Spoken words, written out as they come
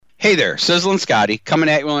Hey there, Sizzlin Scotty, coming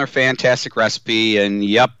at you with another fantastic recipe, and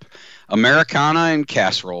yep, Americana and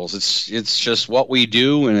casseroles. It's just what we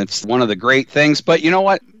do, and it's one of the great things. But you know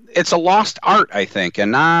what? It's a lost art, I think,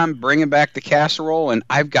 and I'm bringing back the casserole, and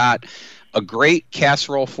I've got a great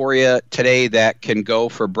casserole for you today that can go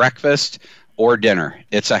for breakfast or dinner.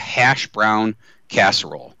 It's a hash brown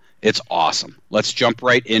casserole. It's awesome. Let's jump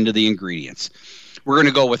right into the ingredients. We're going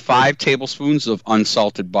to go with 5 tablespoons of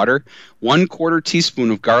unsalted butter, 1/4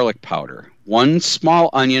 teaspoon of garlic powder, 1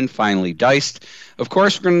 small onion finely diced. Of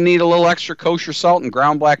course, we're going to need a little extra kosher salt and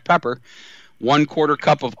ground black pepper, 1/4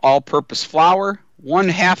 cup of all-purpose flour,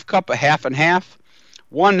 1/2 cup of half and half,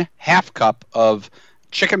 1/2 cup of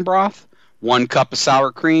chicken broth, 1 cup of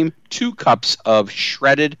sour cream, 2 cups of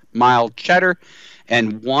shredded mild cheddar,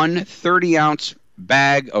 and 1 30-ounce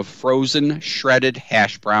bag of frozen shredded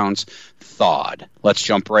hash browns thawed. Let's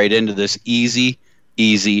jump right into this easy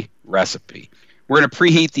recipe. We're going to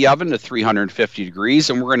preheat the oven to 350 degrees,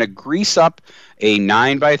 and we're going to grease up a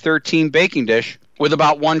 9 by 13 baking dish with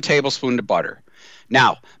about 1 tablespoon of butter.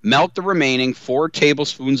 Now, melt the remaining 4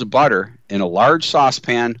 tablespoons of butter in a large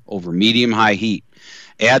saucepan over medium-high heat.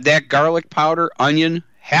 Add that garlic powder, onion,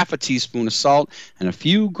 half a teaspoon of salt, and a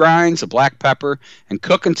few grinds of black pepper, and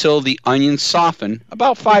cook until the onions soften,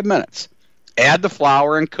 about 5 minutes. Add the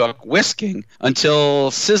flour and cook, whisking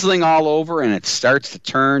until sizzling all over and it starts to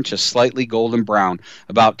turn to slightly golden brown,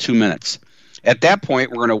 about 2 minutes. At that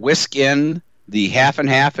point, we're going to whisk in the half and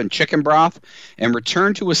half and chicken broth and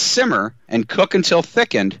return to a simmer and cook until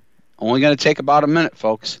thickened. Only going to take about a minute,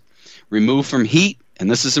 folks. Remove from heat,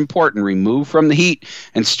 and this is important, remove from the heat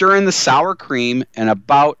and stir in the sour cream and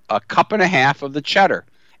about 1.5 cups of the cheddar.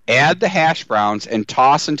 Add the hash browns and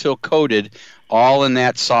toss until coated all in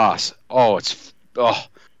that sauce.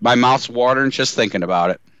 My mouth's watering just thinking about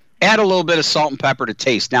it. Add a little bit of salt and pepper to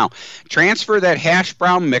taste. Now, transfer that hash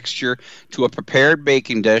brown mixture to a prepared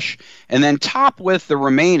baking dish and then top with the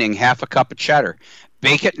remaining 1/2 cup of cheddar.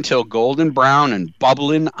 Bake it until golden brown and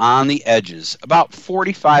bubbling on the edges, about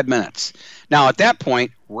 45 minutes. Now, at that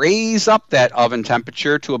point, raise up that oven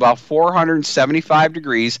temperature to about 475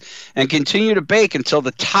 degrees and continue to bake until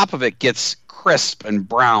the top of it gets crisp and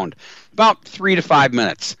browned, about 3 to 5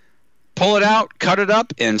 minutes. Pull it out, cut it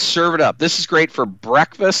up, and serve it up. This is great for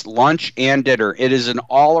breakfast, lunch, and dinner. It is an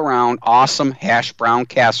all-around awesome hash brown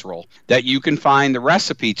casserole that you can find the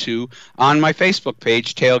recipe to on my Facebook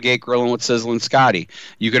page, Tailgate Grilling with Sizzlin Scotty.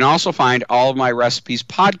 You can also find all of my recipes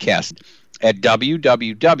podcasted at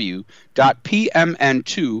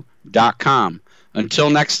www.pmn2.com. Until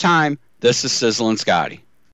next time, this is Sizzlin Scotty.